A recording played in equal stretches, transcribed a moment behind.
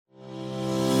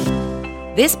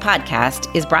This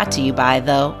podcast is brought to you by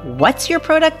the What's Your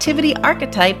Productivity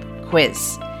Archetype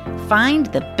quiz. Find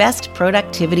the best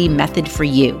productivity method for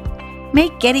you.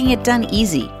 Make getting it done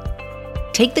easy.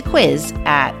 Take the quiz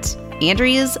at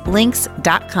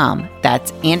AndreasLinks.com.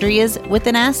 That's Andreas with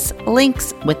an S,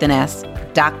 links with an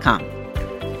S.com.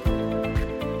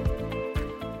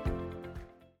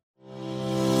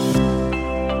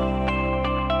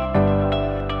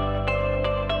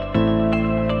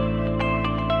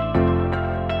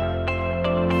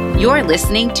 You're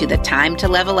listening to the Time to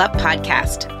Level Up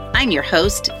podcast. I'm your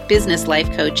host, business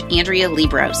life coach Andrea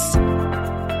Libros.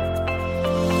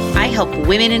 I help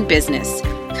women in business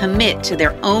commit to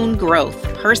their own growth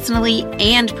personally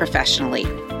and professionally.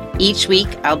 Each week,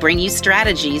 I'll bring you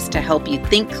strategies to help you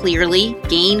think clearly,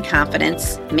 gain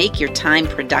confidence, make your time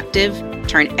productive,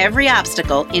 turn every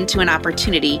obstacle into an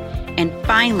opportunity, and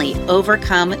finally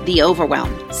overcome the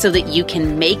overwhelm so that you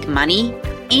can make money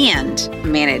and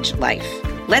manage life.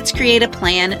 Let's create a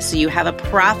plan so you have a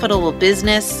profitable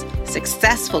business,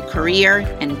 successful career,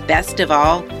 and best of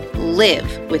all,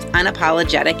 live with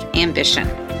unapologetic ambition.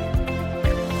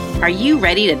 Are you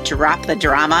ready to drop the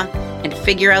drama and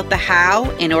figure out the how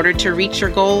in order to reach your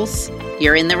goals?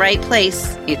 You're in the right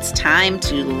place. It's time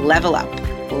to level up.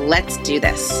 Let's do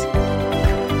this.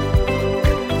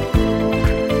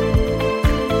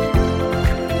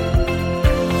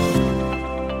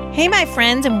 Hey, my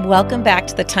friends, and welcome back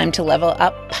to the Time to Level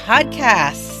Up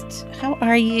podcast. How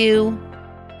are you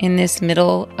in this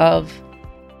middle of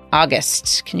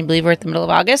August? Can you believe we're at the middle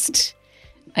of August?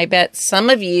 I bet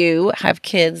some of you have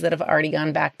kids that have already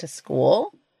gone back to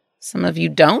school. Some of you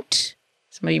don't.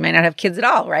 Some of you might not have kids at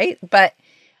all, right? But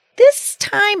this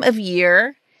time of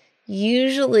year,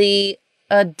 usually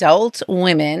adult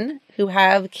women who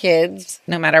have kids,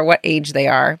 no matter what age they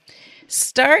are,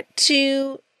 start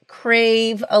to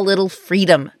crave a little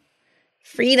freedom.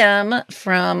 Freedom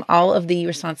from all of the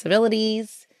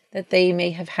responsibilities that they may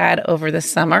have had over the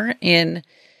summer in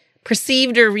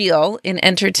perceived or real in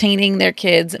entertaining their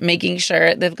kids, making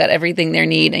sure they've got everything they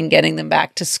need and getting them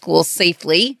back to school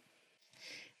safely.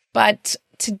 But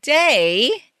today,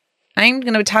 I'm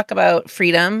going to talk about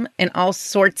freedom in all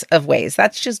sorts of ways.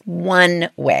 That's just one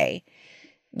way.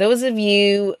 Those of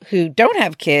you who don't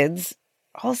have kids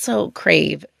also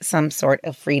crave some sort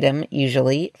of freedom,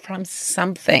 usually from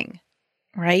something,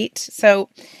 right? So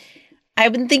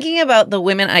I've been thinking about the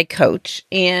women I coach,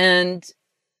 and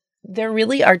there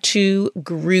really are two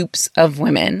groups of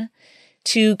women,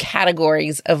 two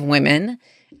categories of women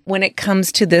when it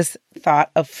comes to this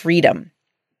thought of freedom.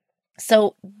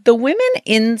 So the women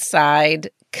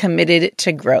inside committed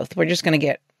to growth, we're just going to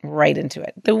get right into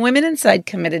it. The women inside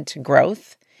committed to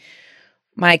growth,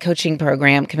 my coaching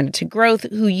program, Committed to Growth,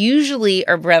 who usually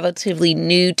are relatively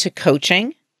new to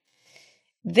coaching,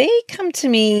 they come to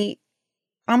me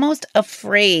almost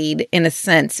afraid, in a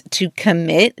sense, to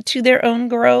commit to their own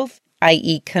growth,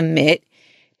 i.e. commit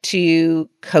to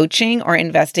coaching or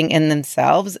investing in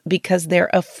themselves, because they're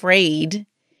afraid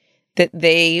that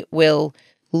they will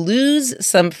lose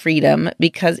some freedom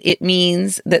because it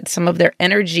means that some of their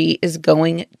energy is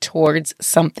going towards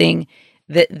something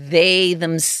that they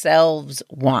themselves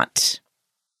want.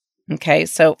 Okay,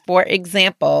 so for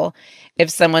example, if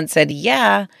someone said,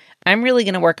 yeah, I'm really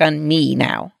going to work on me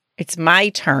now, it's my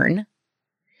turn,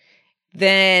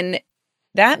 then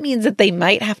that means that they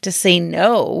might have to say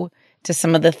no to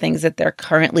some of the things that they're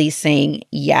currently saying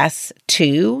yes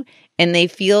to, and they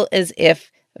feel as if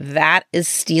that is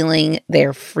stealing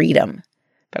their freedom.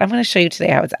 But I'm going to show you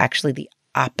today how it's actually the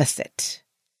opposite.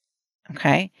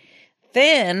 Okay,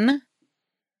 then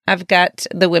I've got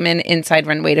the women inside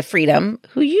Runway to Freedom,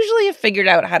 who usually have figured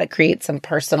out how to create some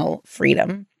personal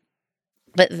freedom,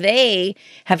 but they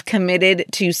have committed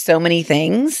to so many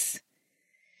things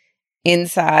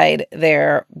inside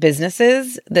their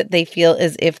businesses that they feel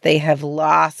as if they have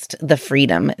lost the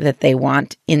freedom that they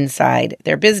want inside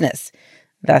their business.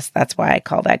 Thus, that's why I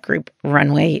call that group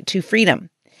Runway to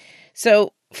Freedom.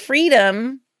 So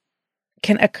freedom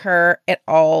can occur at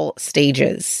all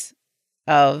stages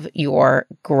of your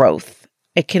growth.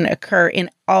 It can occur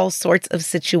in all sorts of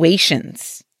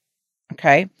situations.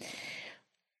 Okay.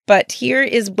 But here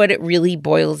is what it really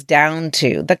boils down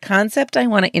to. The concept I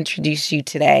want to introduce you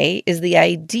today is the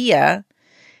idea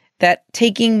that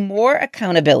taking more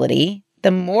accountability,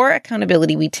 the more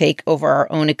accountability we take over our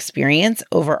own experience,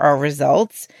 over our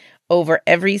results, over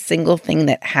every single thing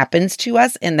that happens to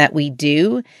us and that we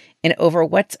do, and over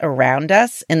what's around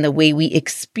us and the way we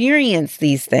experience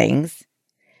these things,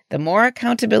 the more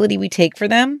accountability we take for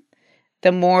them,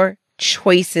 the more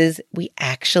choices we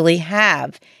actually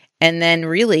have. And then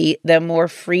really, the more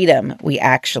freedom we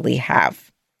actually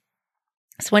have.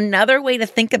 So another way to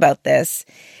think about this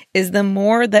is the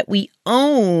more that we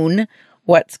own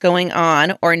what's going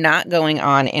on or not going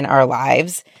on in our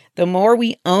lives, the more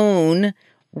we own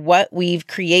what we've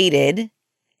created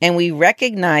and we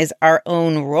recognize our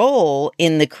own role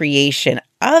in the creation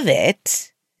of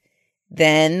it,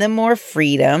 then the more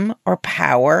freedom or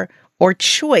power or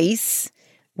choice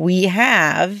we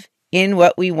have in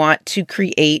what we want to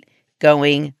create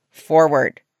going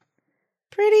forward.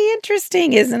 Pretty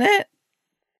interesting, isn't it?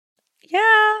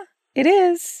 Yeah, it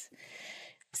is.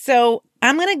 So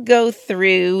I'm going to go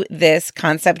through this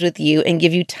concept with you and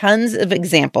give you tons of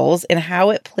examples and how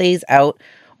it plays out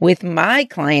with my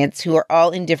clients who are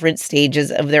all in different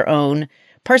stages of their own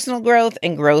personal growth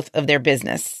and growth of their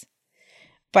business.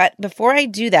 But before I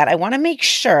do that, I want to make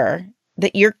sure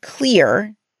that you're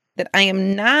clear that I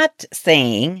am not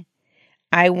saying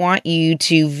I want you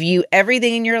to view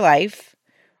everything in your life,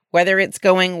 whether it's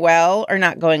going well or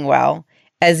not going well,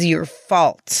 as your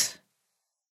fault.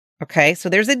 Okay, so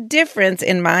there's a difference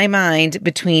in my mind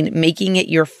between making it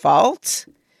your fault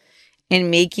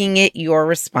and making it your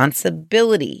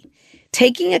responsibility.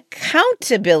 Taking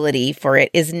accountability for it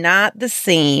is not the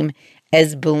same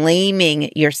as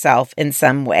blaming yourself in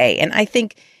some way. And I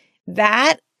think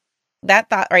that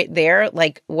thought right there,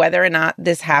 like whether or not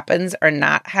this happens or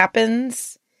not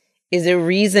happens, is a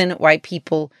reason why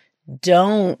people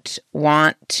don't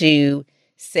want to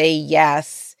say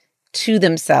yes to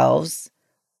themselves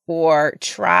or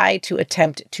try to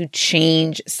attempt to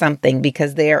change something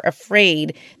because they are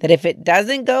afraid that if it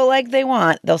doesn't go like they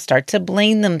want, they'll start to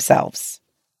blame themselves.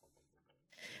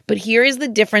 But here is the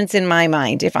difference in my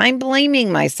mind. If I'm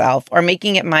blaming myself or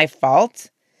making it my fault,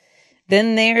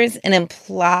 then there's an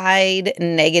implied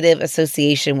negative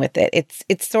association with it.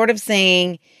 It's sort of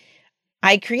saying,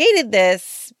 I created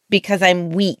this because I'm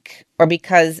weak or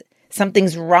because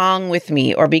something's wrong with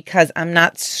me or because I'm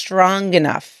not strong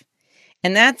enough.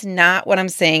 And that's not what I'm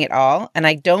saying at all. And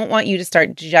I don't want you to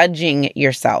start judging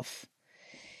yourself.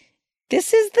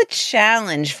 This is the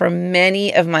challenge for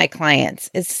many of my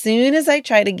clients. As soon as I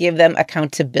try to give them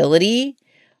accountability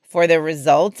for the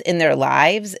results in their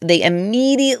lives, they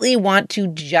immediately want to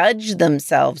judge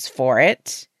themselves for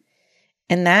it.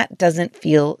 And that doesn't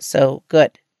feel so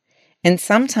good. And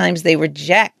sometimes they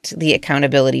reject the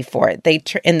accountability for it. They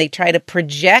try to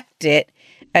project it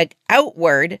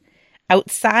outward,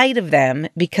 outside of them,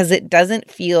 because it doesn't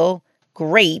feel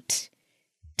great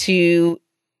to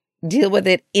deal with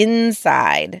it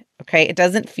inside. Okay. It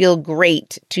doesn't feel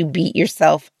great to beat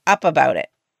yourself up about it.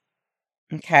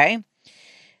 Okay.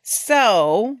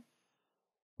 So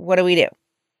what do we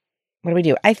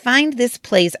do? I find this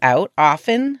plays out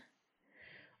often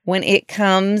when it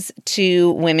comes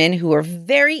to women who are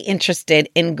very interested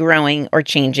in growing or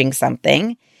changing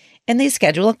something, and they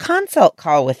schedule a consult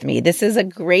call with me. This is a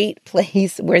great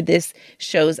place where this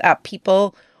shows up.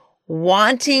 People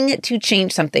wanting to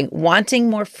change something, wanting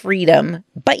more freedom,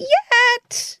 but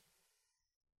yet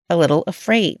a little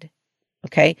afraid,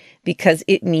 okay? Because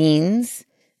it means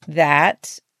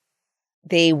that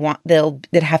they'd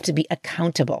have to be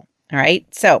accountable, all right?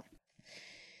 So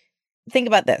think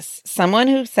about this. Someone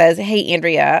who says, hey,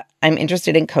 Andrea, I'm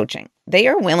interested in coaching. They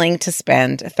are willing to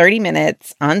spend 30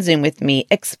 minutes on Zoom with me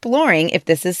exploring if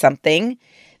this is something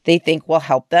they think will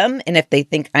help them and if they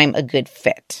think I'm a good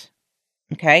fit.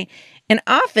 Okay. And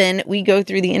often we go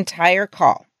through the entire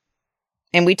call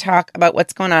and we talk about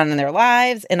what's going on in their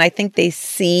lives. And I think they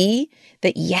see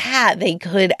that, yeah, they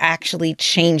could actually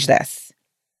change this.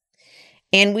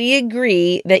 And we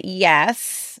agree that,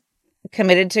 yes,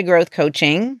 committed to growth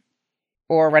coaching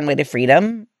or Runway to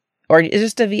Freedom or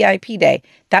just a VIP day,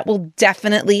 that will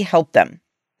definitely help them.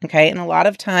 Okay. And a lot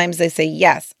of times they say,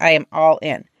 yes, I am all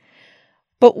in.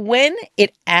 But when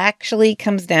it actually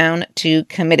comes down to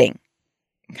committing,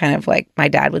 kind of like my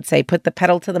dad would say, put the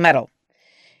pedal to the metal.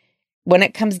 When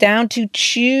it comes down to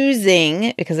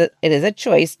choosing, because it is a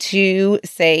choice to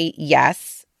say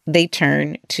yes, they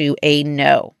turn to a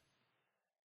no.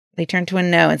 They turn to a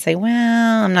no and say,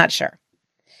 well, I'm not sure.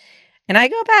 And I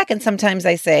go back and sometimes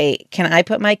I say, can I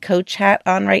put my coach hat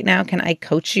on right now? Can I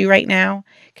coach you right now?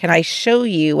 Can I show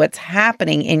you what's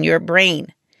happening in your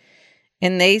brain?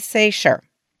 And they say, sure.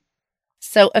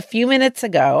 So a few minutes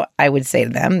ago, I would say to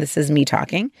them, this is me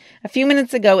talking. A few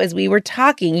minutes ago, as we were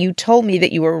talking, you told me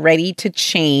that you were ready to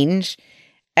change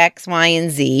X, Y,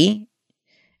 and Z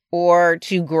or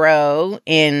to grow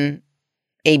in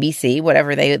ABC,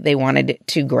 whatever they wanted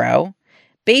to grow.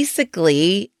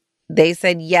 Basically, they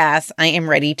said, yes, I am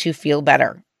ready to feel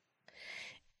better.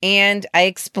 And I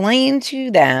explain to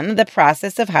them the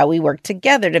process of how we work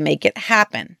together to make it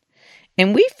happen.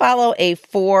 And we follow a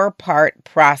 4-part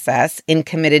process in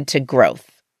Committed to Growth.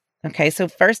 Okay, so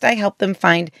first I help them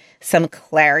find some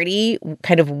clarity,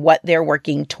 kind of what they're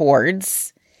working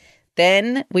towards.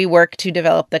 Then we work to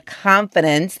develop the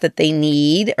confidence that they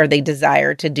need or they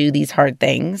desire to do these hard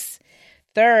things.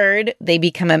 Third, they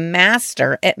become a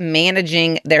master at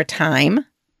managing their time.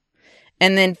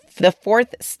 And then the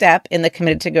 4th step in the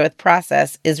Committed to Growth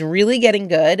process is really getting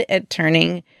good at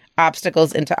turning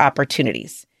obstacles into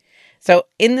opportunities. So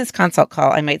in this consult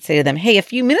call, I might say to them, hey, a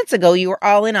few minutes ago, you were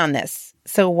all in on this.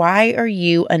 So why are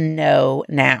you a no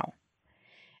now?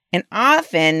 And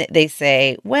often they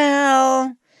say,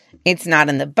 well, it's not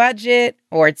in the budget,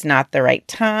 or it's not the right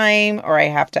time, or I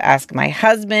have to ask my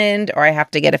husband, or I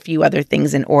have to get a few other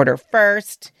things in order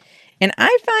first. And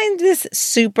I find this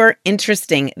super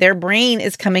interesting. Their brain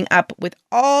is coming up with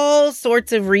all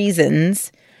sorts of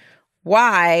reasons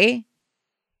why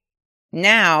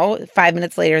now, 5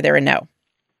 minutes later, they're a no.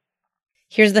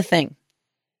 Here's the thing.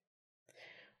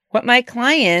 What my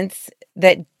clients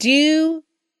that do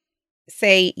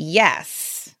say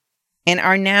yes and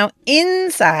are now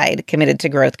inside Committed to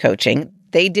Growth coaching,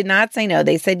 they did not say no.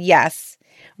 They said yes.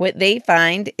 What they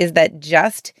find is that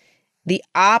just the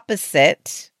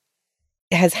opposite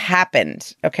has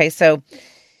happened. Okay, so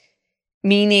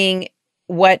meaning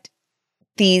what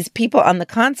these people on the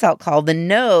consult call the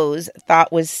no's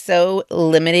thought was so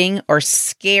limiting or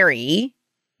scary.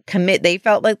 They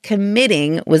felt like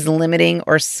committing was limiting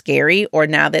or scary, or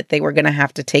now that they were going to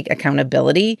have to take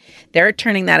accountability, they're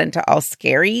turning that into all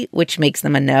scary, which makes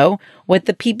them a no. What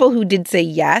the people who did say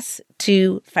yes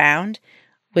to found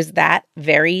was that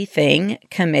very thing,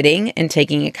 committing and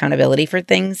taking accountability for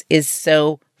things, is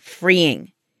so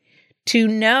freeing. To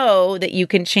know that you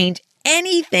can change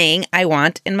anything I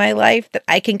want in my life, that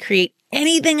I can create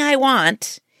anything I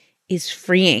want, is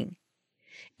freeing.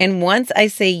 And once I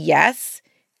say yes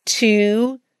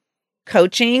to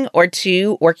coaching or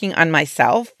to working on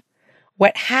myself,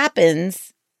 what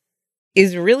happens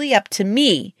is really up to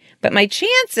me. But my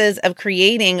chances of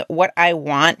creating what I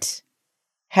want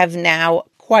have now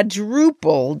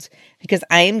quadrupled because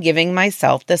I am giving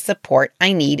myself the support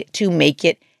I need to make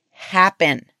it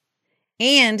happen.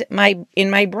 And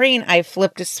in my brain, I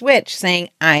flipped a switch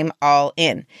saying, I'm all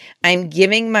in. I'm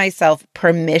giving myself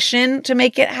permission to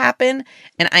make it happen,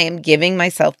 and I am giving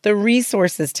myself the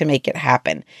resources to make it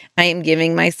happen. I am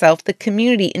giving myself the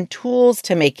community and tools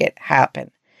to make it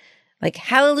happen. Like,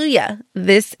 hallelujah,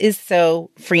 this is so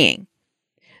freeing.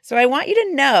 So I want you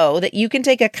to know that you can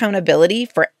take accountability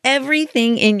for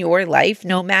everything in your life,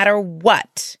 no matter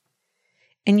what.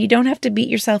 And you don't have to beat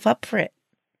yourself up for it.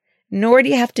 Nor do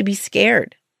you have to be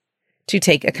scared to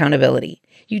take accountability.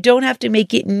 You don't have to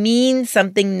make it mean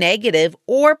something negative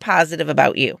or positive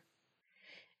about you.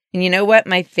 And you know what?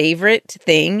 My favorite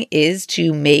thing is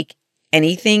to make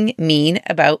anything mean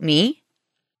about me.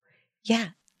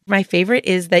 Yeah, my favorite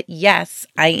is that, yes,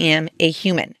 I am a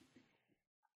human.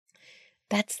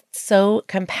 That's so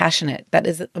compassionate. That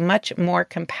is a much more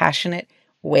compassionate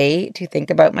way to think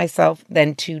about myself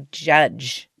than to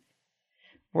judge.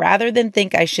 Rather than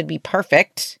think I should be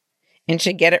perfect and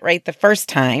should get it right the first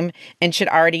time and should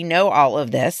already know all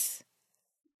of this,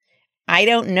 I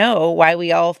don't know why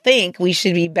we all think we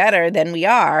should be better than we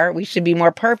are. We should be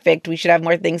more perfect. We should have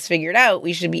more things figured out.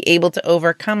 We should be able to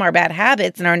overcome our bad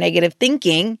habits and our negative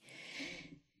thinking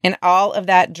and all of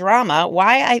that drama.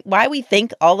 Why we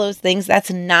think all those things, that's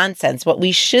nonsense. What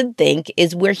we should think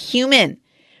is we're human.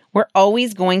 We're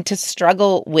always going to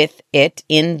struggle with it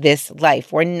in this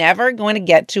life. We're never going to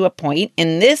get to a point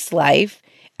in this life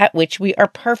at which we are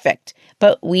perfect,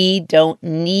 but we don't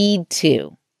need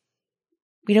to.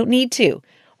 We don't need to.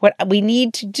 What we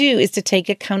need to do is to take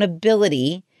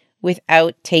accountability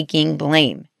without taking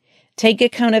blame. Take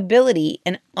accountability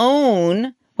and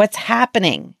own what's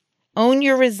happening. Own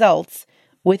your results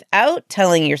without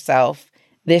telling yourself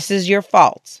this is your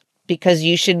fault because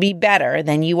you should be better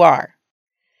than you are.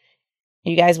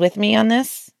 You guys with me on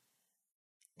this?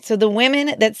 So the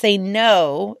women that say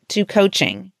no to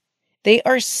coaching, they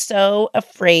are so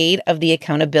afraid of the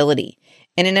accountability.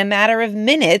 And in a matter of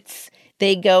minutes,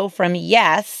 they go from,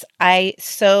 yes, I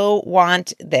so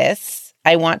want this.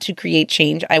 I want to create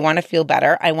change. I want to feel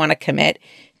better. I want to commit,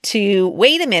 to,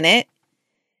 wait a minute,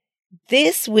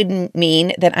 this would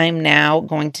mean that I'm now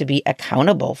going to be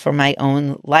accountable for my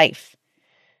own life.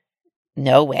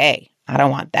 No way. I don't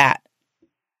want that.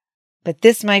 But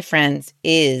this, my friends,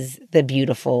 is the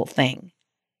beautiful thing.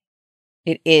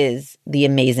 It is the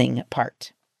amazing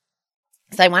part.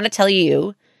 So I want to tell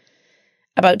you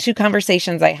about two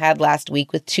conversations I had last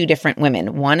week with two different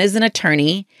women. One is an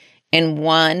attorney and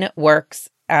one works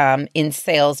in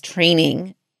sales,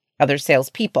 training other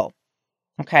salespeople.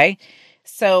 Okay.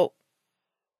 So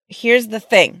here's the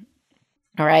thing.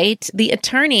 All right. The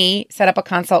attorney set up a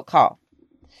consult call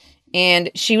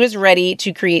and she was ready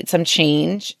to create some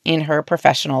change in her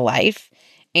professional life.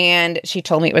 And she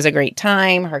told me it was a great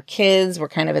time. Her kids were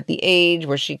kind of at the age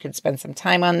where she could spend some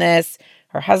time on this.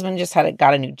 Her husband just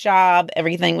got a new job.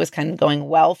 Everything was kind of going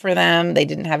well for them. They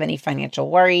didn't have any financial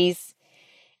worries.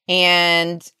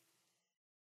 And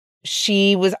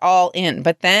she was all in.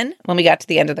 But then when we got to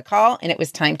the end of the call and it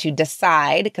was time to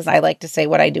decide, because I like to say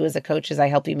what I do as a coach is I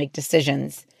help you make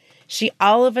decisions, she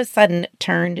all of a sudden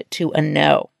turned to a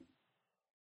no.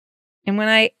 And when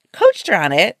I coached her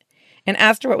on it and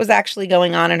asked her what was actually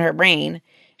going on in her brain,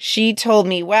 she told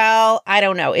me, well, I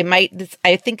don't know.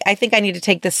 I think I need to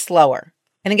take this slower.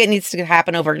 I think it needs to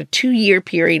happen over a 2-year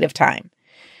period of time.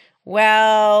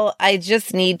 Well, I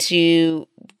just need to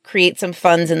create some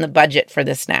funds in the budget for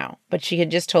this now. But she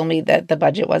had just told me that the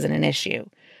budget wasn't an issue.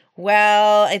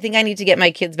 Well, I think I need to get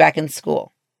my kids back in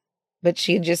school. But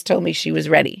she had just told me she was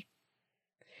ready.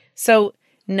 So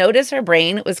notice her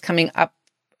brain was coming up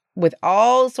with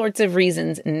all sorts of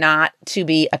reasons not to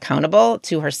be accountable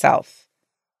to herself.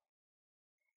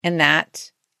 And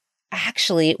that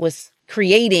actually was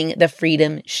creating the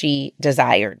freedom she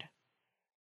desired.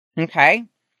 Okay.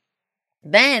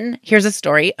 Then here's a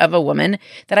story of a woman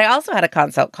that I also had a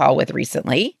consult call with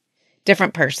recently,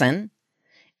 different person.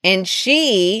 And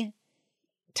she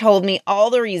told me all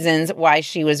the reasons why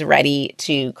she was ready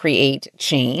to create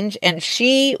change. And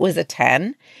she was a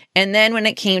 10. And then when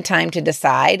it came time to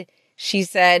decide, she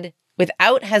said,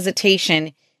 without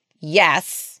hesitation,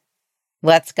 yes,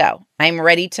 let's go. I'm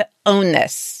ready to own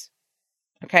this.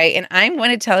 Okay. And I'm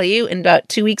going to tell you in about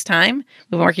 2 weeks' time, we've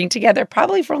been working together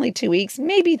probably for only 2 weeks,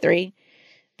 maybe 3.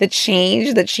 The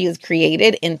change that she has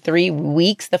created in 3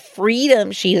 weeks, the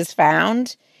freedom she has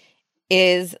found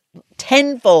is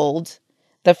tenfold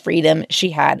the freedom she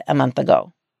had a month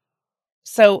ago.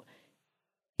 So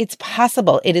it's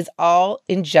possible. It is all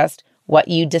in just what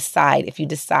you decide. If you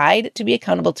decide to be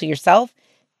accountable to yourself,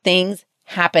 things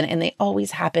happen, and they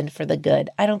always happen for the good.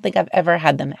 I don't think I've ever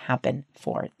had them happen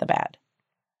for the bad.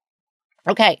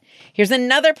 Okay, here's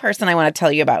another person I want to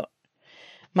tell you about.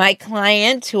 My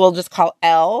client, who we'll just call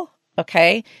L,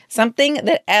 okay? Something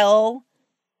that L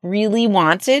really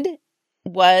wanted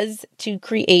was to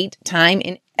create time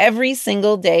in every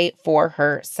single day for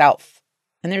herself.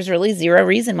 And there's really zero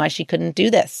reason why she couldn't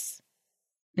do this.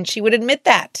 And she would admit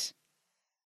that.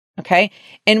 Okay?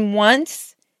 And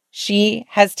once she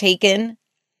has taken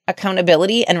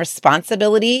accountability and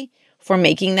responsibility for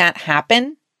making that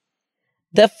happen,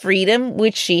 the freedom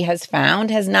which she has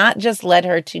found has not just led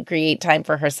her to create time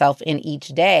for herself in each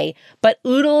day, but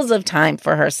oodles of time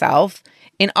for herself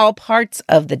in all parts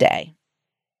of the day,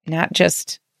 not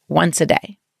just once a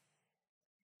day.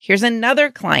 Here's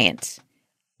another client.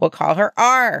 We'll call her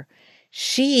R.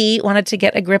 She wanted to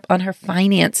get a grip on her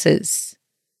finances.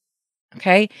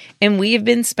 Okay? And we've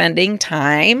been spending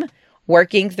time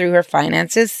working through her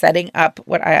finances, setting up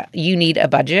You Need a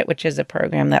Budget, which is a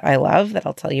program that I love that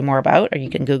I'll tell you more about, or you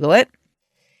can Google it.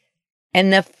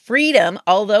 And the freedom,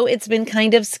 although it's been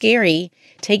kind of scary,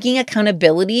 taking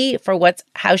accountability for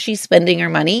how she's spending her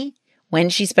money, when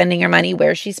she's spending her money,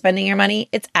 where she's spending her money,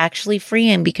 it's actually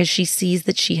freeing because she sees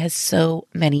that she has so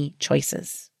many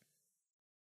choices.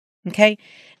 Okay?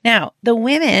 Now,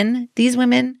 these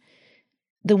women,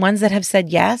 the ones that have said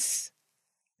yes,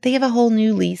 they have a whole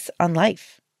new lease on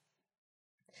life.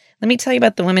 Let me tell you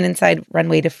about the women inside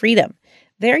Runway to Freedom.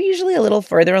 They're usually a little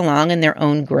further along in their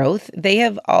own growth. They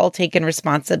have all taken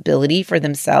responsibility for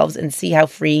themselves and see how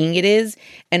freeing it is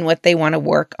and what they want to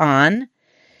work on.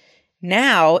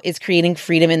 Now is creating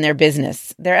freedom in their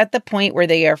business. They're at the point where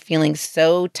they are feeling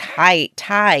so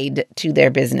tied to their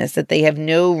business that they have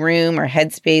no room or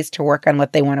headspace to work on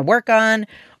what they want to work on,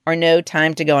 or no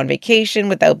time to go on vacation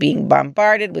without being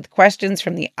bombarded with questions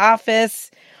from the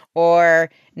office, or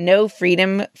no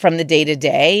freedom from the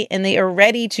day-to-day, and they are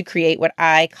ready to create what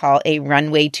I call a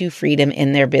runway to freedom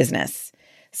in their business.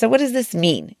 So what does this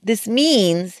mean? This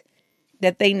means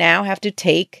that they now have to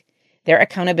take their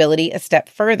accountability a step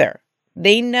further.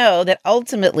 They know that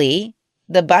ultimately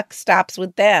the buck stops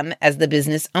with them as the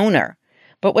business owner.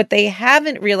 But what they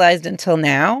haven't realized until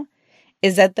now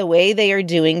is that the way they are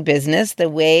doing business, the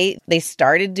way they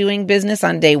started doing business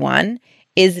on day one,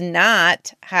 is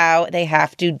not how they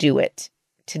have to do it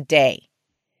today.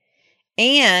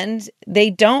 And they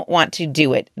don't want to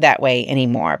do it that way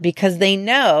anymore because they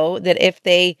know that if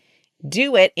they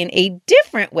do it in a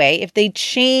different way, if they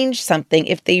change something,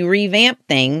 if they revamp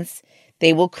things,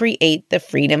 they will create the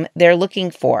freedom they're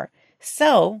looking for.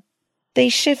 So they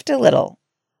shift a little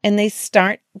and they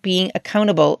start being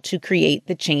accountable to create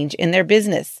the change in their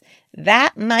business.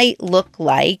 That might look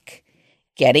like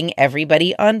getting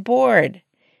everybody on board,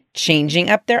 changing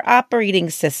up their operating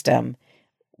system,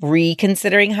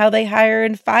 reconsidering how they hire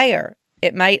and fire.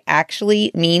 It might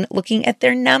actually mean looking at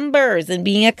their numbers and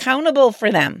being accountable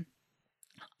for them.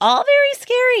 All very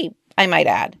scary, I might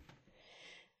add.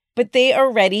 But they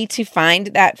are ready to find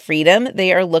that freedom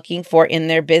they are looking for in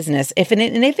their business. If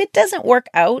it doesn't work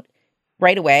out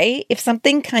right away, if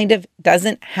something kind of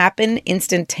doesn't happen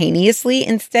instantaneously,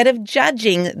 instead of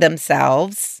judging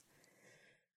themselves,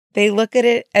 they look at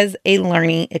it as a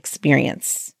learning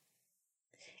experience.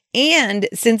 And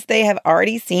since they have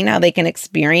already seen how they can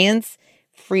experience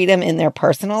freedom in their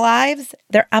personal lives,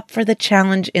 they're up for the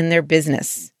challenge in their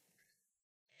business.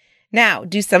 Now,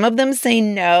 do some of them say,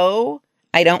 no,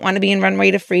 I don't want to be in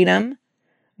Runway to Freedom,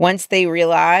 once they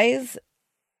realize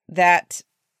that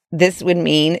this would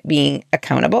mean being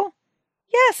accountable?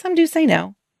 Yes, some do say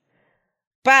no.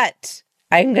 But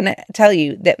I'm going to tell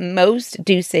you that most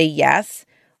do say yes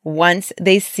once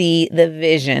they see the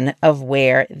vision of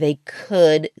where they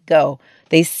could go.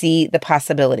 They see the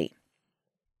possibility.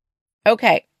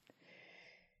 Okay,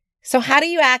 so how do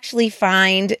you actually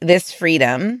find this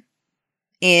freedom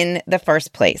in the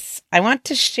first place? I want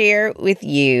to share with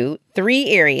you 3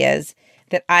 areas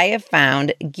that I have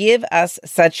found give us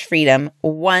such freedom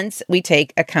once we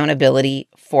take accountability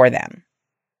for them.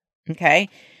 Okay,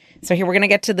 so here we're going to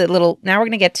get to now we're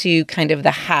going to get to kind of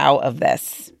the how of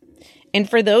this. And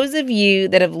for those of you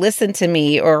that have listened to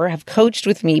me or have coached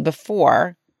with me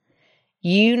before,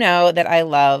 you know that I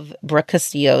love Brooke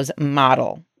Castillo's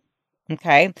model.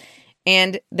 Okay,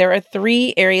 and there are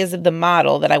 3 areas of the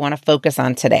model that I want to focus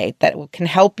on today that can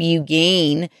help you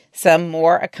gain some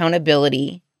more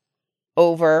accountability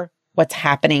over what's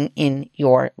happening in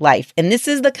your life. And this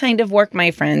is the kind of work,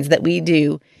 my friends, that we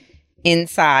do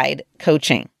inside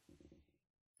coaching.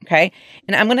 Okay.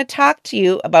 And I'm going to talk to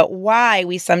you about why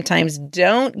we sometimes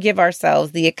don't give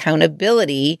ourselves the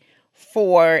accountability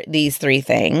for these 3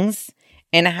 things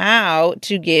and how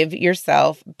to give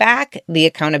yourself back the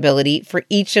accountability for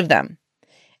each of them.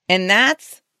 And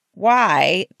that's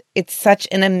why it's such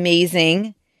an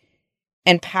amazing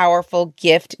and powerful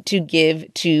gift to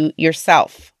give to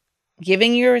yourself.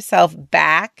 Giving yourself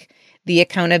back the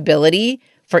accountability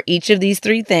for each of these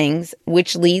 3 things,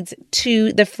 which leads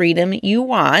to the freedom you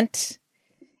want.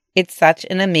 It's such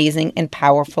an amazing and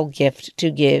powerful gift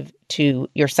to give to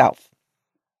yourself.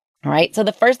 All right. So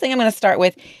the first thing I'm going to start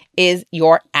with is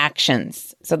your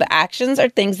actions. So the actions are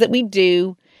things that we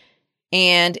do,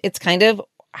 and it's kind of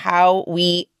how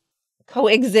we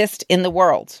coexist in the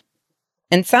world.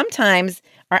 And sometimes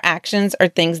our actions are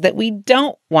things that we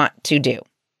don't want to do.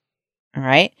 All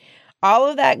right. All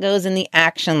of that goes in the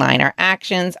action line. Our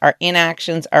actions, our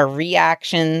inactions, our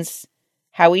reactions,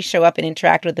 how we show up and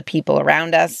interact with the people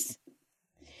around us.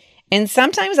 And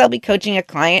sometimes I'll be coaching a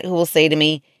client who will say to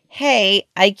me, hey,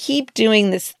 I keep doing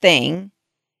this thing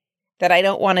that I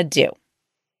don't want to do.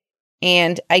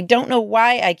 And I don't know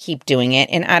why I keep doing it,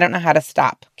 and I don't know how to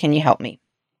stop. Can you help me?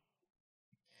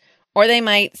 Or they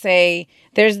might say,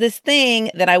 there's this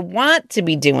thing that I want to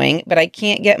be doing, but I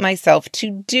can't get myself to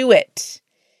do it.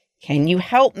 Can you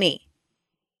help me?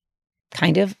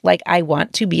 Kind of like I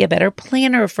want to be a better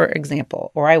planner, for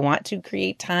example, or I want to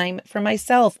create time for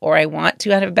myself, or I want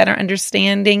to have a better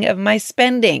understanding of my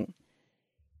spending,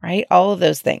 right? All of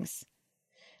those things.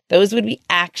 Those would be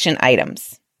action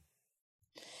items.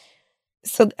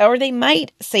 So, or they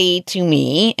might say to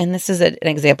me, and this is an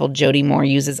example Jody Moore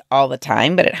uses all the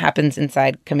time, but it happens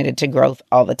inside Committed to Growth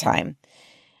all the time.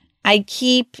 I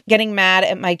keep getting mad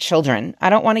at my children. I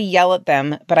don't want to yell at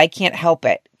them, but I can't help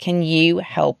it. Can you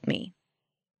help me?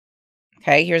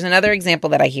 Okay, here's another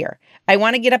example that I hear. I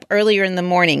want to get up earlier in the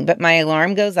morning, but my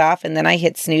alarm goes off and then I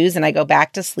hit snooze and I go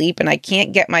back to sleep and I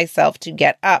can't get myself to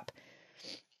get up.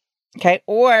 Okay,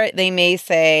 or they may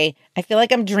say, I feel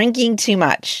like I'm drinking too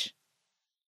much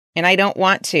and I don't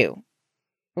want to.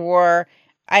 Or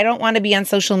I don't want to be on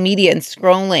social media and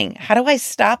scrolling. How do I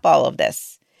stop all of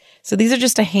this? So these are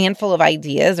just a handful of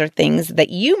ideas or things that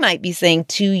you might be saying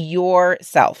to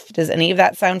yourself. Does any of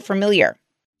that sound familiar?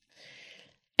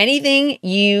 Anything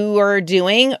you are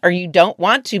doing or you don't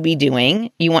want to be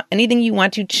doing, anything you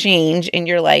want to change in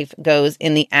your life goes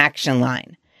in the action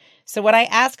line. So what I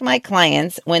ask my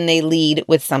clients when they lead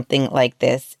with something like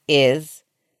this is,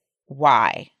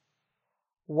 why?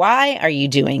 Why are you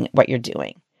doing what you're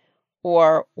doing?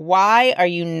 Or why are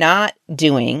you not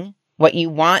doing what you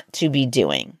want to be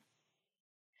doing.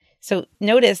 So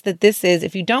notice that this is,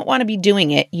 if you don't want to be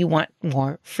doing it, you want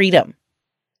more freedom,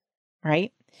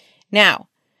 right? Now,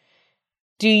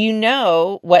 do you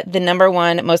know what the number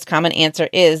one most common answer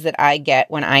is that I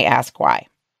get when I ask why?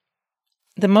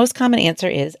 The most common answer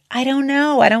is, I don't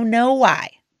know. I don't know why.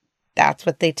 That's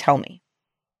what they tell me.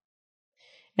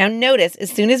 Now notice, as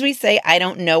soon as we say, I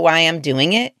don't know why I'm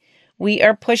doing it, we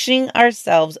are pushing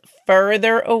ourselves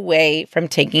further away from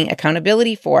taking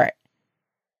accountability for it.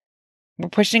 We're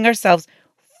pushing ourselves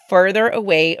further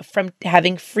away from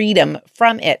having freedom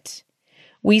from it.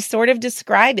 We sort of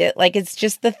describe it like it's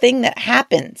just the thing that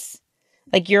happens.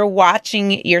 Like you're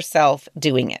watching yourself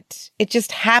doing it. It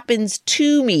just happens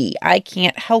to me. I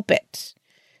can't help it.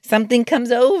 Something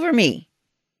comes over me.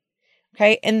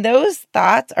 Okay. And those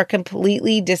thoughts are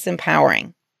completely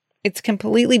disempowering. It's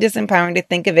completely disempowering to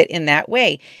think of it in that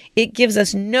way. It gives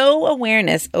us no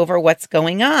awareness over what's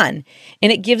going on,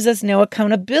 and it gives us no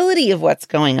accountability of what's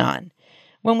going on.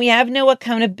 When we have no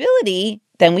accountability,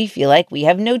 then we feel like we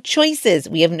have no choices.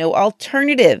 We have no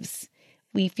alternatives.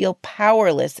 We feel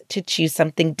powerless to choose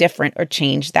something different or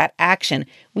change that action.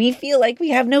 We feel like we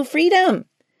have no freedom.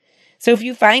 So if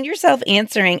you find yourself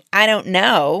answering, I don't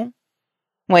know,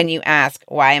 when you ask,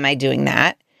 why am I doing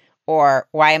that? Or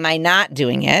why am I not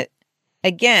doing it?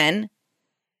 Again,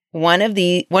 one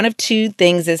of two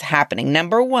things is happening.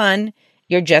 Number one,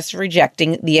 you're just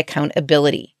rejecting the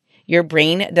accountability. Your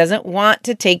brain doesn't want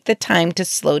to take the time to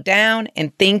slow down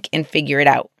and think and figure it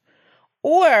out.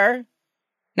 Or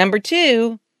number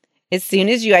two, as soon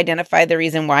as you identify the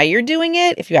reason why you're doing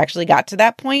it, if you actually got to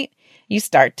that point, you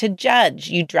start to judge.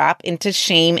 You drop into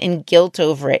shame and guilt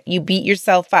over it. You beat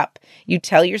yourself up. You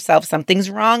tell yourself something's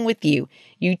wrong with you.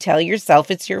 You tell yourself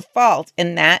it's your fault,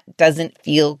 and that doesn't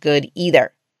feel good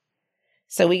either.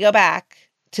 So we go back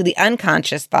to the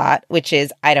unconscious thought, which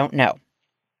is, I don't know.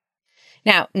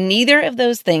 Now, neither of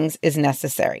those things is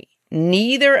necessary.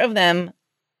 Neither of them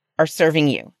are serving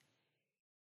you.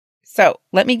 So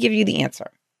let me give you the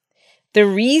answer. The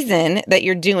reason that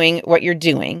you're doing what you're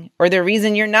doing, or the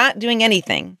reason you're not doing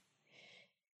anything,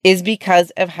 is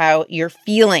because of how you're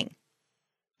feeling.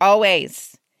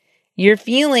 Always. Your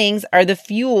feelings are the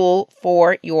fuel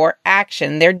for your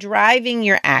action. They're driving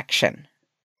your action.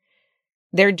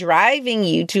 They're driving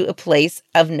you to a place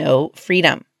of no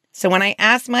freedom. So when I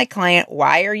ask my client,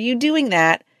 why are you doing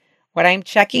that? What I'm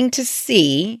checking to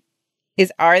see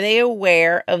is, are they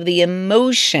aware of the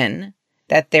emotion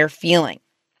that they're feeling?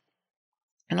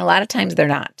 And a lot of times they're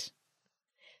not.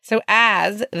 So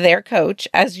as their coach,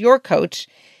 as your coach,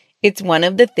 it's one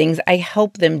of the things I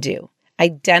help them do.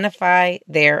 Identify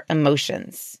their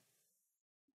emotions.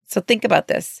 So think about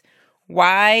this.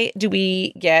 Why do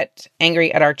we get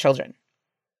angry at our children?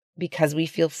 Because we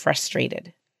feel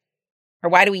frustrated. Or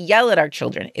why do we yell at our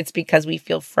children? It's because we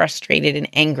feel frustrated and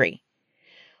angry.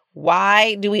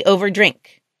 Why do we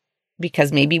overdrink?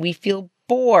 Because maybe we feel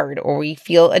bored, or we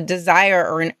feel a desire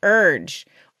or an urge,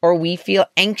 or we feel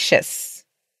anxious.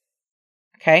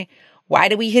 Okay? Why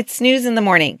do we hit snooze in the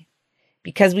morning?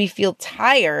 Because we feel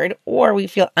tired or we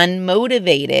feel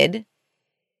unmotivated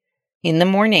in the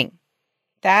morning.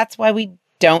 That's why we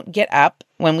don't get up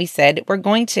when we said we're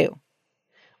going to.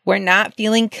 We're not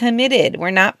feeling committed. We're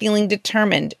not feeling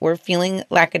determined. We're feeling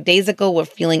lackadaisical. We're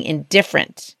feeling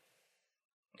indifferent.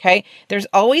 Okay? There's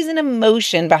always an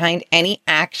emotion behind any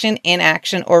action,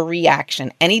 inaction, or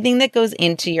reaction. Anything that goes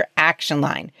into your action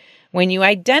line. When you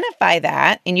identify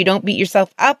that and you don't beat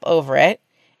yourself up over it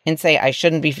and say, I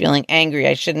shouldn't be feeling angry.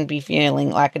 I shouldn't be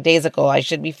feeling lackadaisical. I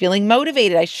should be feeling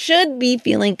motivated. I should be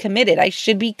feeling committed. I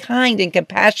should be kind and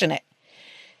compassionate.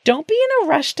 Don't be in a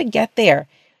rush to get there.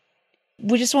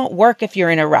 We just won't work if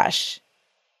you're in a rush.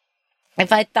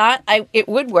 If I thought it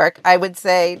would work, I would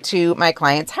say to my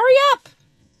clients, hurry up.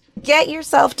 Get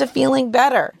yourself to feeling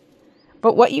better.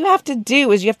 But what you have to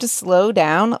do is you have to slow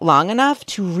down long enough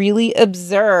to really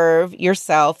observe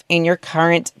yourself in your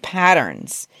current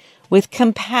patterns with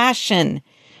compassion.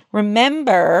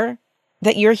 Remember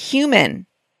that you're human,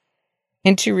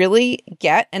 and to really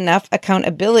get enough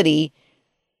accountability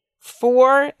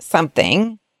for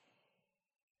something,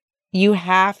 you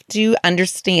have to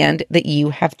understand that you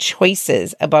have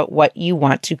choices about what you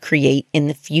want to create in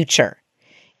the future.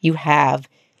 You have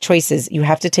choices. You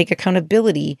have to take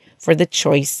accountability for the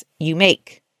choice you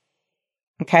make.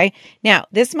 Okay? Now,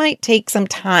 this might take some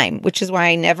time, which is why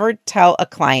I never tell a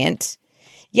client,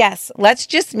 yes, let's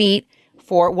just meet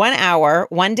for 1 hour,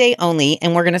 one day only,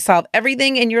 and we're going to solve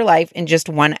everything in your life in just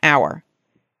 1 hour.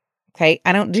 Okay?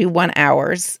 I don't do 1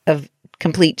 hours of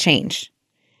complete change.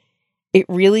 It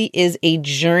really is a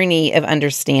journey of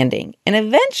understanding. And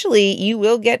eventually you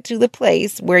will get to the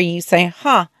place where you say,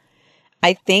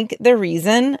 I think the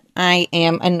reason I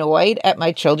am annoyed at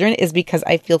my children is because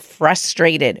I feel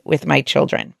frustrated with my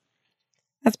children.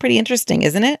 That's pretty interesting,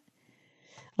 isn't it?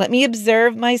 Let me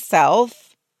observe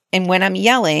myself. And when I'm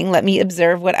yelling, let me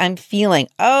observe what I'm feeling.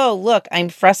 Oh, look, I'm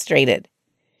frustrated.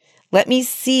 Let me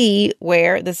see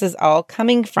where this is all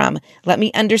coming from. Let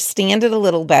me understand it a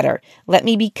little better. Let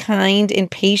me be kind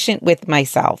and patient with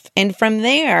myself. And from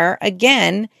there,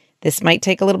 again, this might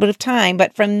take a little bit of time,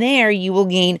 but from there, you will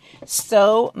gain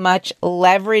so much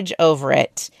leverage over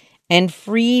it and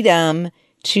freedom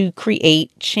to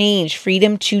create change,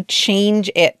 freedom to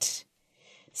change it.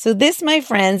 So this, my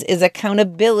friends, is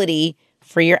accountability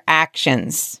for your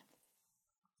actions.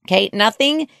 Okay,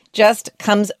 nothing just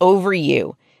comes over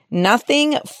you.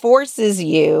 Nothing forces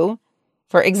you,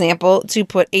 for example, to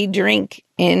put a drink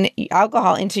in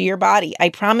alcohol into your body. I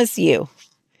promise you.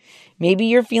 Maybe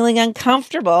you're feeling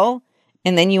uncomfortable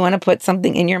and then you want to put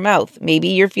something in your mouth. Maybe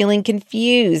you're feeling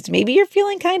confused. Maybe you're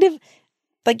feeling kind of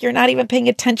like you're not even paying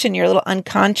attention. You're a little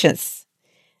unconscious.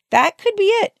 That could be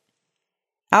it.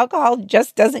 Alcohol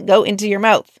just doesn't go into your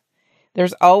mouth.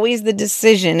 There's always the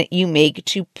decision you make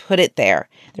to put it there.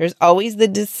 There's always the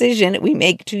decision we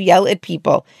make to yell at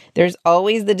people. There's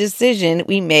always the decision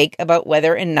we make about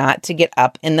whether or not to get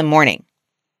up in the morning.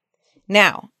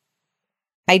 Now,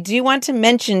 I do want to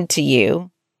mention to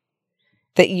you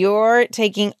that you're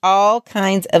taking all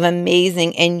kinds of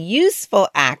amazing and useful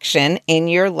action in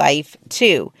your life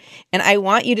too. And I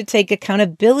want you to take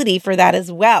accountability for that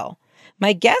as well.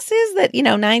 My guess is that,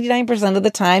 99% of the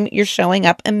time you're showing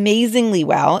up amazingly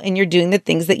well and you're doing the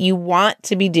things that you want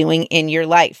to be doing in your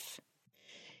life.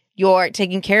 You're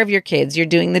taking care of your kids, you're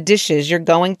doing the dishes, you're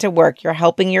going to work, you're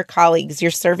helping your colleagues,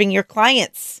 you're serving your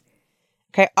clients.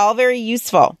 Okay, all very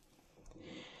useful.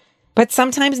 But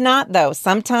sometimes not, though.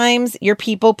 Sometimes you're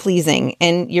people pleasing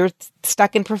and you're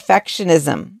stuck in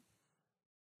perfectionism.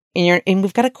 And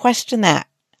we've got to question that.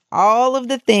 All of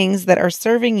the things that are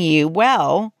serving you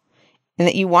well and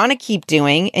that you want to keep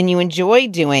doing and you enjoy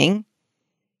doing,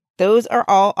 those are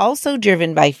all also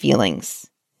driven by feelings.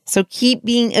 So keep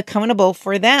being accountable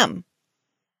for them.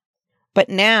 But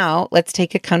now let's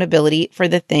take accountability for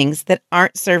the things that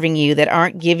aren't serving you, that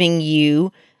aren't giving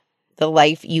you the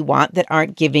life you want, that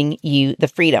aren't giving you the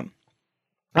freedom.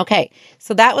 Okay,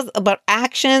 so that was about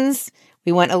actions.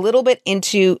 We went a little bit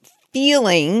into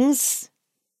feelings.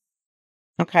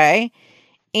 Okay,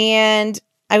 and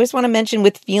I just want to mention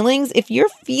with feelings, if you're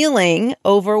feeling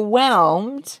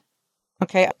overwhelmed,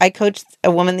 okay, I coached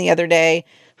a woman the other day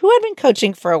who had been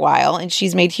coaching for a while, and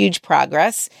she's made huge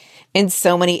progress in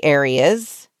so many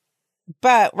areas.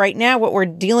 But right now, what we're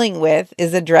dealing with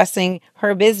is addressing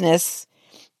her business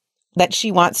that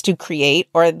she wants to create,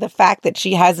 or the fact that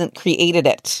she hasn't created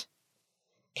it.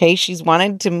 Okay, she's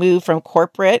wanted to move from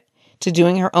corporate to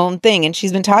doing her own thing. And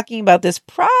she's been talking about this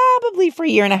probably for a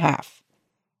year and a half.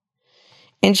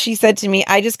 And she said to me,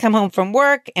 I just come home from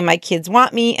work and my kids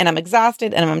want me and I'm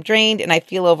exhausted and I'm drained and I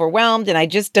feel overwhelmed and I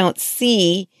just don't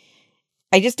feel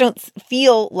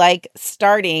like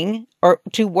starting or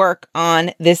to work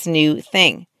on this new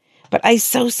thing. But I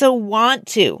so want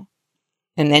to.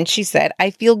 And then she said, I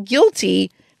feel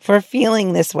guilty for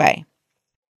feeling this way.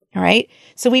 All right.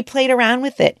 So we played around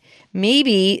with it.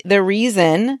 Maybe the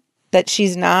reason that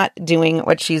she's not doing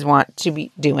what she's want to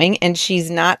be doing and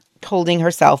she's not holding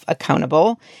herself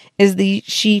accountable is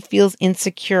she feels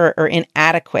insecure or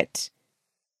inadequate.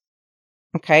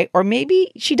 Okay. Or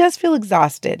maybe she does feel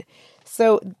exhausted.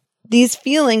 So these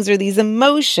feelings or these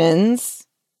emotions,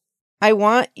 I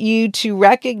want you to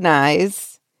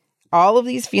recognize all of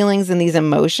these feelings and these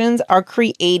emotions are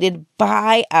created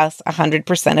by us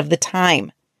 100% of the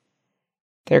time.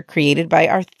 They're created by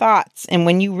our thoughts. And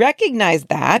when you recognize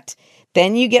that,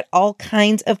 then you get all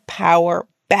kinds of power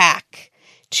back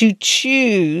to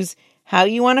choose how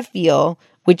you want to feel,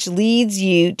 which leads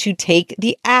you to take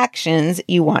the actions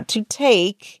you want to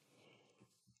take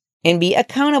and be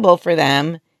accountable for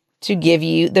them to give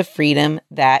you the freedom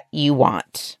that you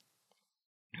want.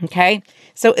 Okay?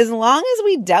 So as long as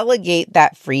we delegate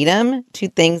that freedom to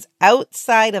things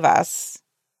outside of us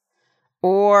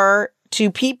or to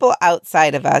people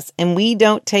outside of us and we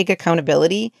don't take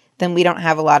accountability, then we don't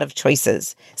have a lot of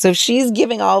choices. So if she's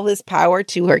giving all this power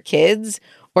to her kids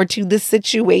or to the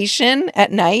situation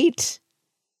at night,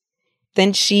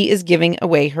 then she is giving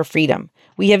away her freedom.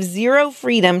 We have zero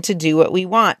freedom to do what we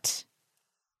want.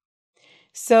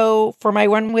 So for my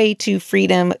One Way to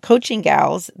Freedom coaching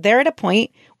gals, they're at a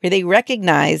point where they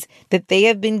recognize that they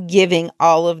have been giving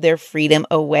all of their freedom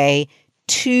away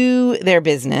to their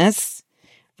business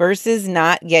versus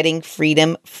not getting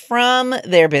freedom from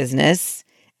their business,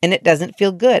 and it doesn't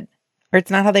feel good, or it's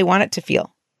not how they want it to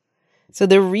feel. So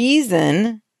the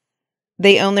reason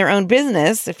they own their own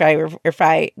business, if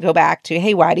I go back to,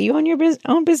 hey, why do you own your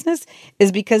own business?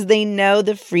 Is because they know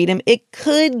the freedom it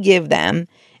could give them,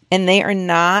 and they are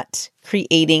not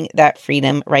creating that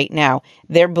freedom right now.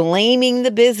 They're blaming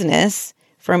the business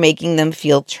for making them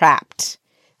feel trapped.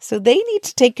 So they need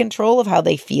to take control of how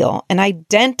they feel and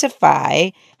identify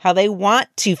how they want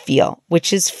to feel,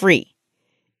 which is free.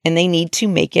 And they need to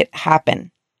make it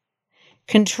happen.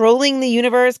 Controlling the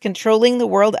universe, controlling the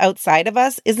world outside of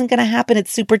us isn't going to happen.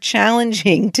 It's super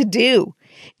challenging to do.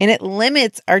 And it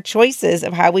limits our choices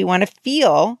of how we want to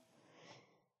feel,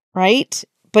 right?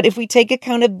 But if we take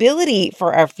accountability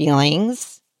for our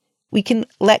feelings, we can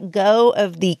let go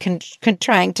of the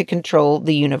trying to control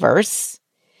the universe,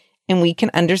 and we can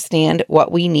understand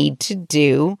what we need to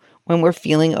do when we're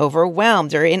feeling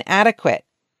overwhelmed or inadequate.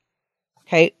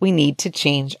 Okay, we need to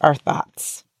change our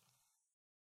thoughts.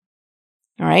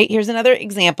 All right, here's another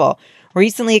example.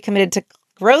 Recently, a committed to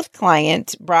growth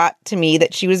client brought to me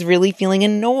that she was really feeling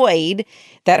annoyed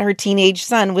that her teenage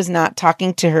son was not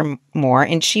talking to her more,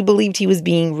 and she believed he was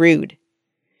being rude.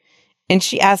 And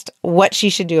she asked what she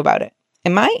should do about it.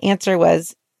 And my answer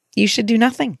was, you should do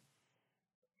nothing.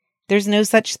 There's no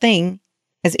such thing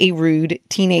as a rude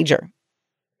teenager.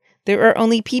 There are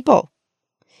only people.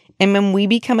 And when we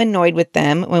become annoyed with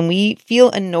them, when we feel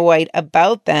annoyed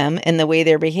about them and the way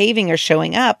they're behaving or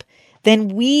showing up, then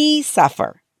we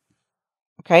suffer.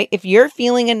 Okay? If you're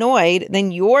feeling annoyed,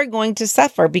 then you're going to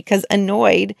suffer because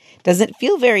annoyed doesn't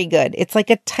feel very good. It's like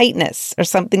a tightness or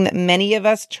something that many of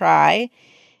us try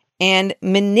and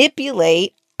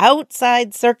manipulate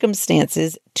outside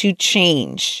circumstances to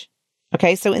change.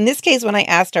 Okay, so in this case, when I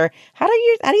asked her, how do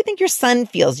you think your son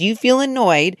feels? You feel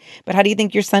annoyed, but how do you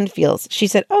think your son feels? She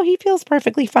said, oh, he feels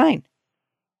perfectly fine.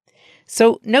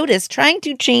 So notice, trying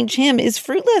to change him is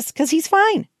fruitless because he's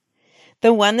fine.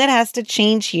 The one that has to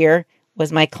change here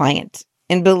was my client.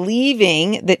 And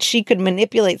believing that she could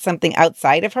manipulate something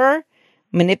outside of her,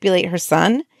 manipulate her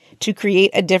son, to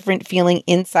create a different feeling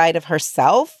inside of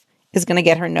herself is going to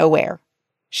get her nowhere.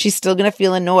 She's still going to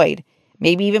feel annoyed,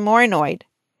 maybe even more annoyed.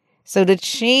 So to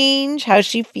change how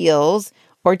she feels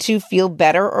or to feel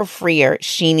better or freer,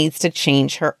 she needs to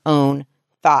change her own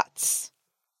thoughts.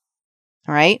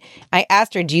 All right. I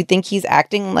asked her, do you think he's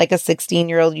acting like a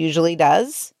 16-year-old usually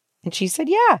does? And she said,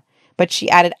 yeah. But she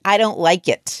added, I don't like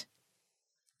it.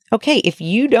 Okay, if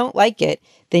you don't like it,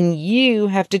 then you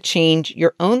have to change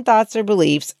your own thoughts or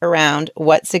beliefs around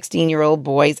what 16-year-old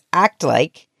boys act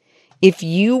like. If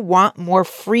you want more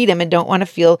freedom and don't want to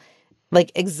feel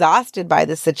like exhausted by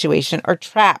the situation or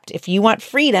trapped, if you want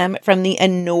freedom from the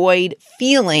annoyed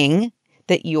feeling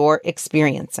that you're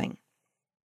experiencing.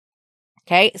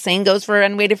 Okay, same goes for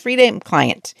an Unweighted Freedom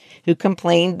client who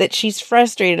complained that she's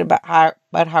frustrated about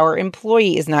how her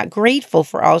employee is not grateful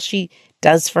for all she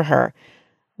does for her.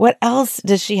 What else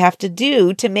does she have to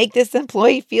do to make this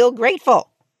employee feel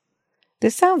grateful?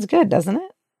 This sounds good, doesn't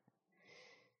it?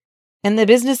 And the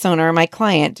business owner, my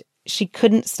client, she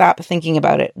couldn't stop thinking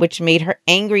about it, which made her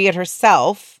angry at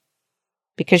herself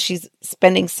because she's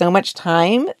spending so much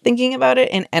time thinking about it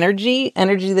and energy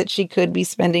that she could be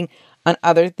spending on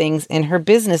other things in her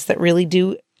business that really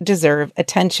do deserve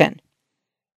attention.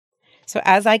 So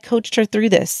as I coached her through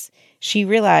this, she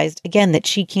realized again that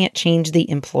she can't change the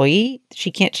employee.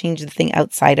 She can't change the thing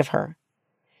outside of her.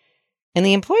 And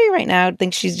the employee right now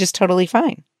thinks she's just totally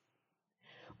fine.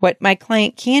 What my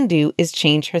client can do is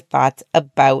change her thoughts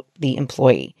about the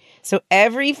employee. So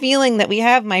every feeling that we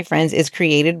have, my friends, is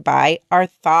created by our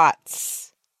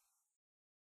thoughts.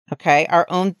 Okay, our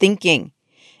own thinking.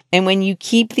 And when you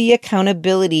keep the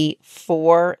accountability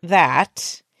for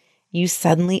that, you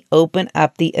suddenly open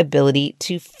up the ability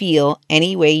to feel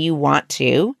any way you want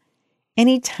to,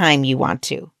 anytime you want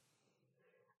to.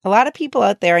 A lot of people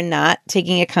out there are not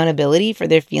taking accountability for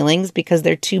their feelings because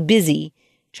they're too busy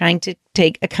trying to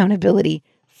take accountability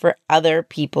for other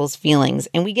people's feelings.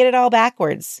 And we get it all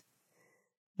backwards.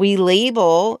 We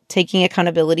label taking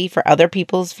accountability for other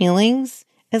people's feelings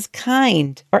as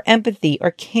kind or empathy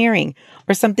or caring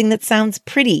or something that sounds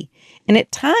pretty. And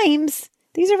at times,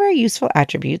 these are very useful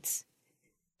attributes.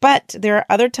 But there are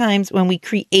other times when we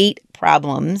create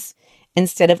problems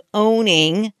instead of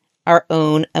owning our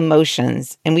own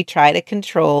emotions. And we try to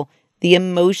control the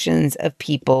emotions of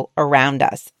people around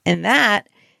us. And that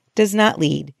does not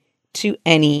lead to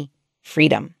any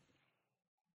freedom.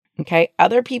 Okay?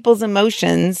 Other people's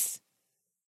emotions,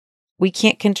 we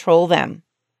can't control them.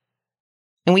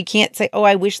 And we can't say, oh,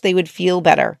 I wish they would feel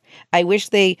better. I wish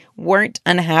they weren't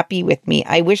unhappy with me.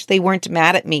 I wish they weren't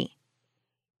mad at me.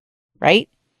 Right?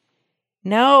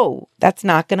 No, that's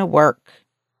not going to work.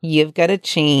 You've got to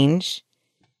change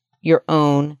your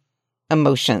own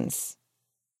emotions.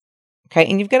 Okay?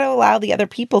 And you've got to allow the other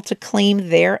people to claim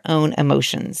their own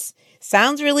emotions.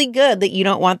 Sounds really good that you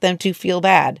don't want them to feel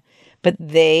bad, but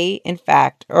they, in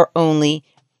fact,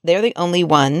 they're the only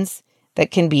ones that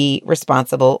can be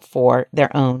responsible for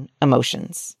their own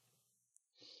emotions.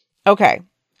 Okay,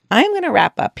 I'm going to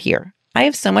wrap up here. I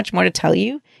have so much more to tell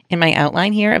you in my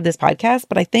outline here of this podcast,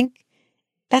 but I think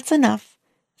that's enough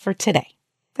for today.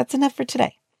 That's enough for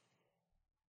today.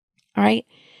 All right,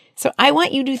 so I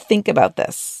want you to think about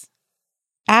this.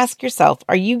 Ask yourself,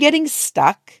 are you getting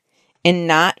stuck and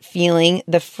not feeling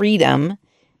the freedom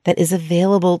that is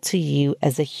available to you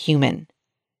as a human?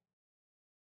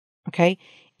 Okay?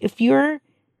 If you're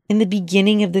in the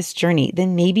beginning of this journey,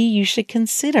 then maybe you should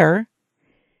consider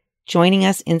joining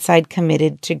us inside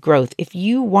Committed to Growth. If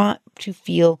you want to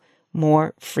feel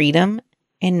more freedom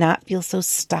and not feel so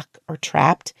stuck or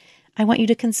trapped, I want you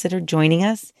to consider joining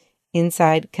us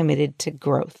inside Committed to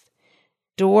Growth.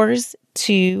 Doors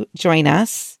to join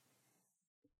us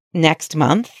next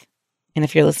month. And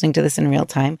if you're listening to this in real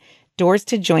time, doors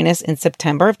to join us in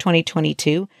September of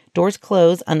 2022. Doors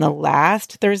close on the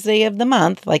last Thursday of the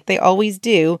month, like they always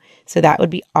do. So that would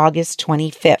be August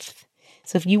 25th.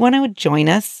 So if you want to join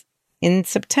us in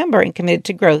September and Committed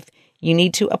to Growth, you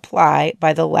need to apply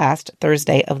by the last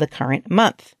Thursday of the current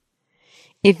month.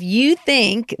 If you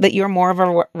think that you're more of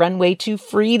a Runway to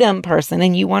Freedom person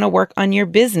and you want to work on your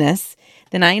business,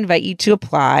 then I invite you to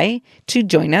apply to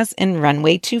join us in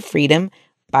Runway to Freedom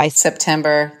by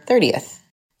September 30th.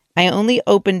 I only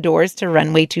open doors to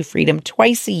Runway to Freedom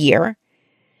twice a year.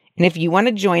 And if you want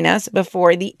to join us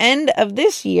before the end of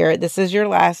this year, this is your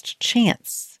last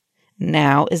chance.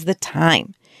 Now is the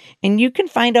time. And you can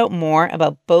find out more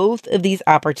about both of these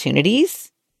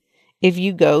opportunities if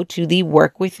you go to the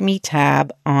Work With Me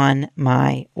tab on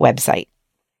my website.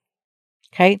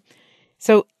 Okay?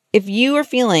 So if you are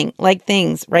feeling like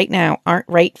things right now aren't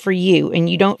right for you and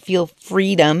you don't feel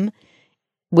freedom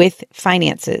with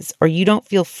finances, or you don't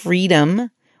feel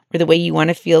freedom or the way you want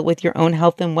to feel with your own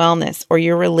health and wellness, or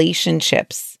your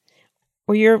relationships,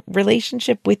 or your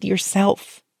relationship with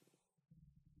yourself.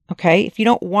 Okay? If you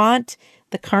don't want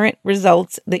the current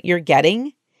results that you're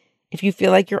getting, if you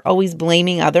feel like you're always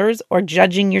blaming others or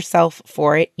judging yourself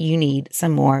for it, you need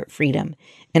some more freedom.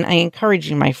 And I encourage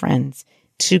you, my friends,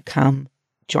 to come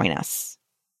join us.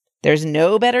 There's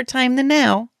no better time than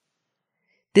now.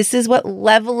 This is what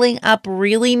leveling up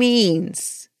really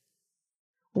means.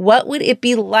 What would it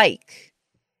be like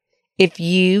if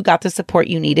you got the support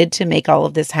you needed to make all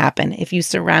of this happen? If you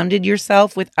surrounded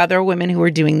yourself with other women who are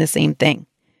doing the same thing?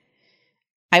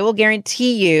 I will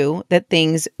guarantee you that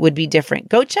things would be different.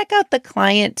 Go check out the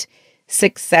client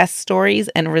success stories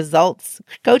and results.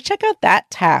 Go check out that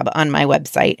tab on my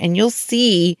website and you'll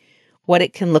see what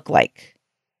it can look like.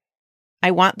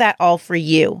 I want that all for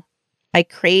you. I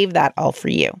crave that all for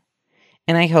you.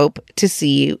 And I hope to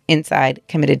see you inside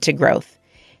Committed to Growth.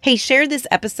 Hey, share this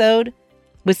episode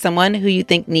with someone who you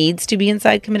think needs to be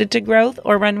inside Committed to Growth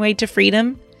or Runway to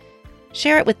Freedom.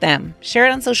 Share it with them. Share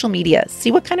it on social media.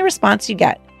 See what kind of response you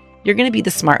get. You're going to be the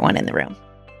smart one in the room.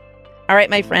 All right,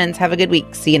 my friends, have a good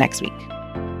week. See you next week.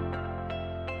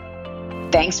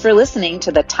 Thanks for listening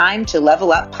to the Time to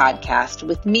Level Up podcast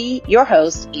with me, your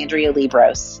host, Andrea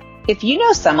Libros. If you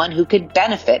know someone who could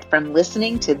benefit from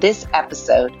listening to this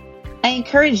episode, I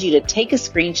encourage you to take a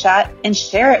screenshot and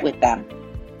share it with them.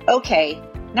 Okay,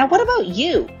 now what about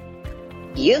you?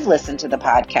 You've listened to the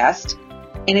podcast,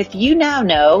 and if you now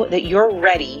know that you're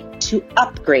ready to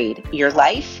upgrade your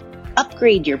life,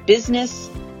 upgrade your business,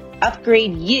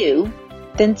 upgrade you,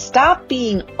 then stop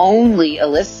being only a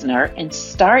listener and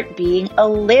start being a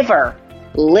liver,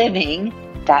 living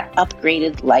that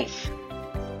upgraded life.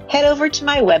 Head over to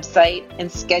my website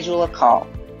and schedule a call.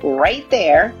 Right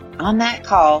there on that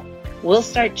call, we'll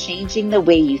start changing the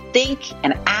way you think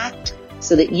and act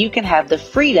so that you can have the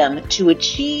freedom to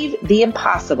achieve the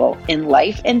impossible in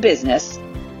life and business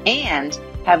and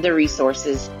have the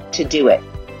resources to do it.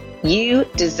 You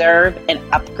deserve an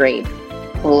upgrade.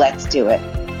 Let's do it.